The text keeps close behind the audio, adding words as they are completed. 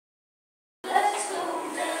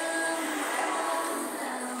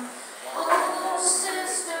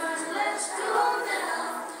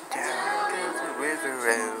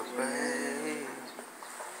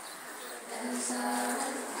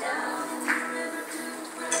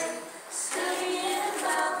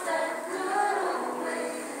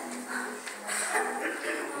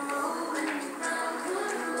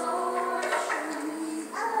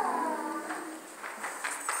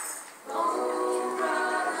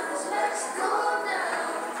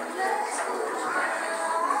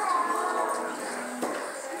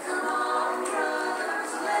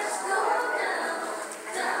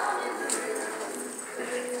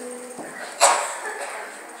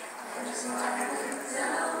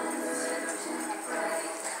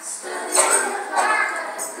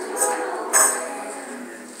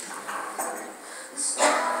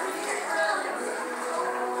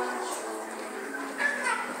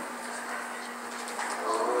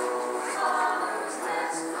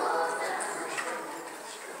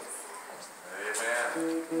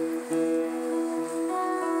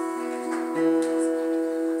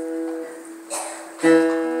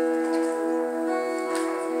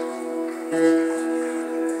Shall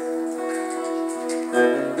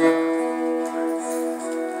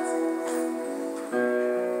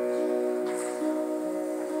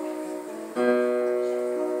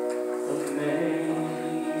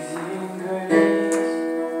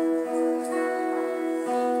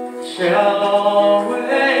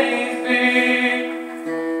always be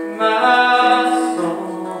my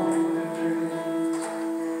song of praise,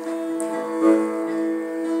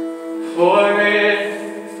 for it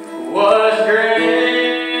was grace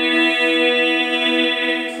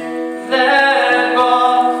that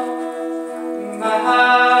bought my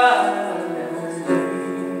days.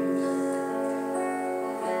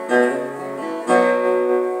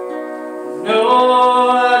 No,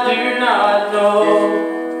 I do not know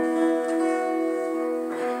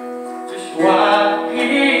why he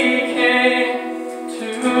came to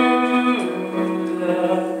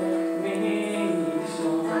love me so.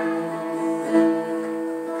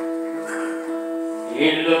 He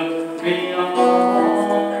looked beyond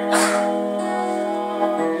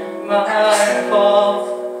my faults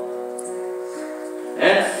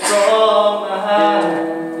and saw my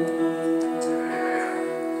needs.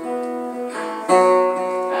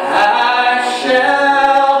 I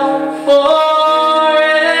shall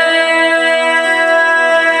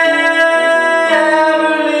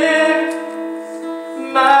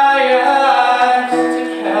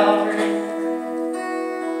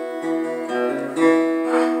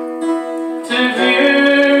to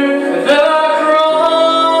view the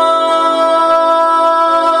cross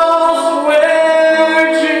where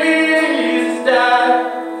Jesus died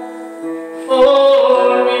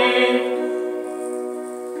for me.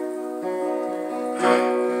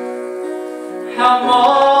 How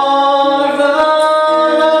marvelous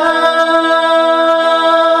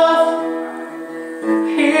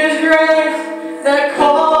His grace that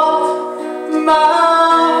caught my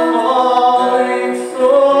falling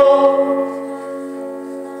soul.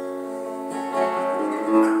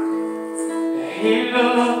 He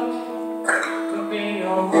looked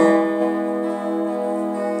beyond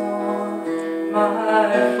my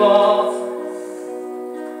faults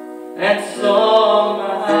and saw my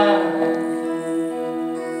needs.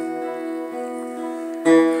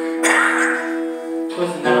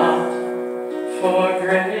 'Twas not for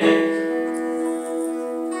grace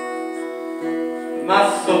my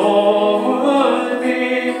soul would be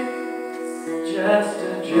just a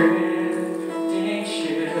drifting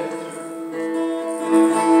ship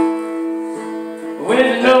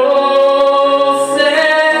with no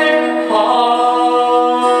safe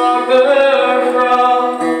harbor from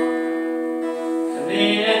the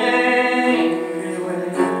angry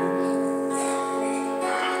waves.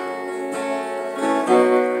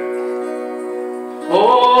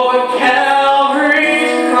 Oh, but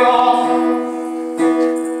Calvary's cross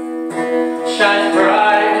shines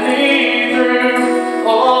brightly through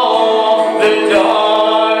all the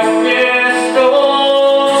darkest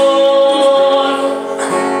storm,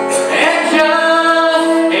 and just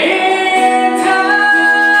in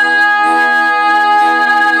time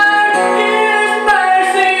His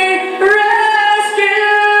mercy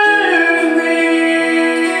rescues me.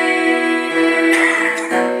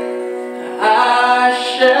 I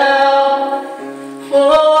shall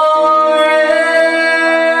forever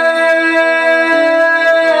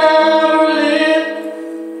lift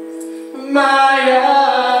my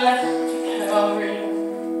eyes to Calvary,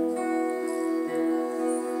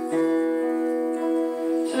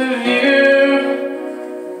 to view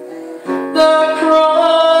the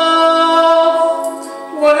cross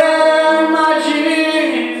where my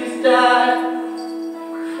Jesus died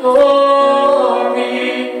for me.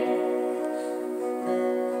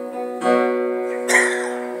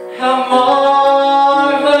 How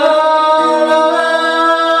marvelous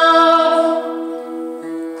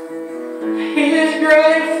His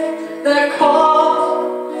grace that caught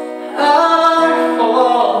our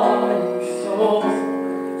falling souls.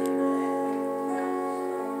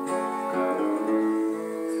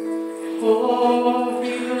 For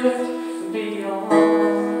He looked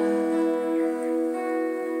beyond